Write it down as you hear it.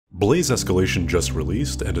Blaze Escalation just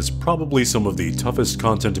released and is probably some of the toughest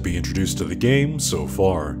content to be introduced to the game so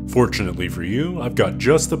far. Fortunately for you, I've got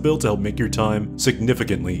just the build to help make your time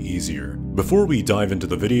significantly easier. Before we dive into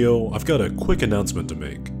the video, I've got a quick announcement to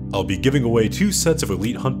make. I'll be giving away 2 sets of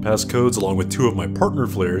Elite Hunt Pass codes along with 2 of my partner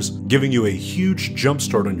flares, giving you a huge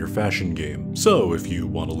jumpstart on your fashion game. So if you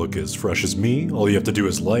want to look as fresh as me, all you have to do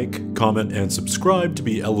is like, comment, and subscribe to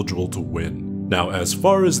be eligible to win. Now, as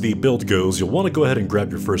far as the build goes, you'll want to go ahead and grab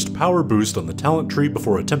your first power boost on the talent tree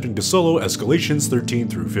before attempting to solo Escalations 13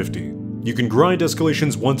 through 50. You can grind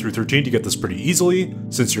Escalations 1 through 13 to get this pretty easily,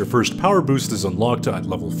 since your first power boost is unlocked at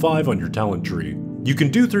level 5 on your talent tree. You can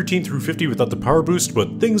do 13 through 50 without the power boost,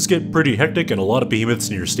 but things get pretty hectic and a lot of behemoths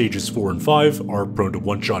near stages 4 and 5 are prone to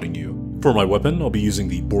one-shotting you. For my weapon, I'll be using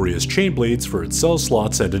the Boreas Chainblades for its cell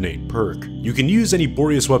slots and innate perk. You can use any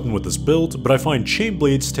Boreas weapon with this build, but I find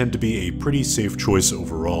Chainblades tend to be a pretty safe choice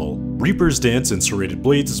overall. Reaper's Dance and Serrated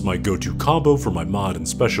Blades is my go-to combo for my mod and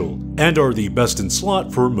special, and are the best in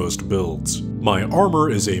slot for most builds. My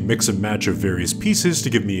armor is a mix and match of various pieces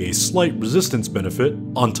to give me a slight resistance benefit,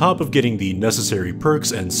 on top of getting the necessary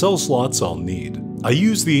perks and cell slots I'll need. I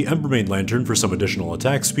use the Embermane Lantern for some additional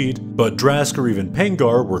attack speed, but Drask or even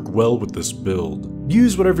Pangar work well with this build.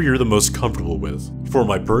 Use whatever you're the most comfortable with. For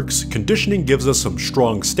my perks, Conditioning gives us some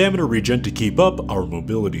strong stamina regen to keep up our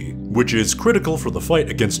mobility, which is critical for the fight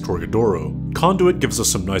against Torgadoro. Conduit gives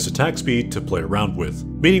us some nice attack speed to play around with,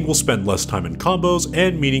 meaning we'll spend less time in combos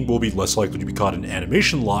and meaning we'll be less likely to be caught in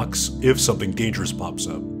animation locks if something dangerous pops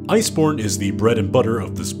up. Iceborne is the bread and butter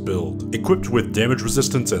of this build. Equipped with damage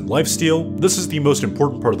resistance and lifesteal, this is the most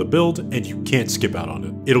important part of the build and you can't skip out on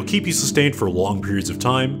it. It'll keep you sustained for long periods of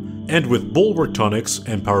time, and with Bulwark Tonics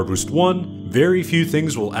and Power Boost 1, very few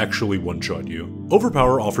things will actually one-shot you.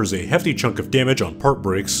 Overpower offers a hefty chunk of damage on part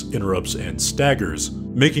breaks, interrupts, and staggers,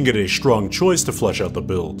 making it a strong choice to flesh out the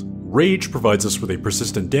build. Rage provides us with a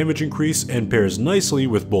persistent damage increase and pairs nicely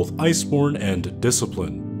with both Iceborne and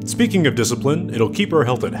Discipline. Speaking of Discipline, it'll keep our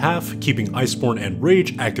health at half, keeping Iceborne and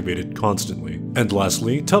Rage activated constantly. And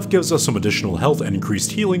lastly, Tough gives us some additional health and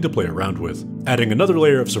increased healing to play around with, adding another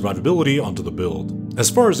layer of survivability onto the build. As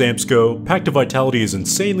far as amps go, Pact of Vitality is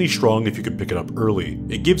insanely strong if you can pick it up early.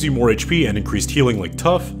 It gives you more HP and increased healing like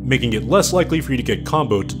Tough, making it less likely for you to get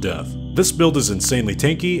comboed to death. This build is insanely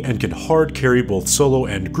tanky and can hard carry both solo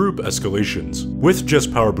and group escalations. With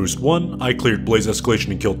just Power Boost 1, I cleared Blaze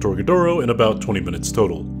Escalation and killed Torgadoro in about 20 minutes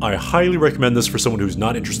total. I highly recommend this for someone who's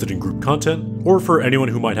not interested in group content, or for anyone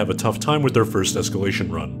who might have a tough time with their first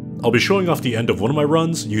escalation run. I'll be showing off the end of one of my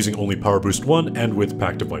runs using only Power Boost 1 and with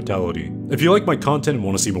Pact of Vitality. If you like my content and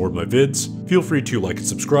want to see more of my vids, feel free to like and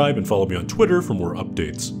subscribe and follow me on Twitter for more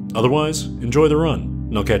updates. Otherwise, enjoy the run,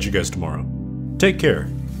 and I'll catch you guys tomorrow. Take care,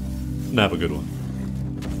 and have a good one.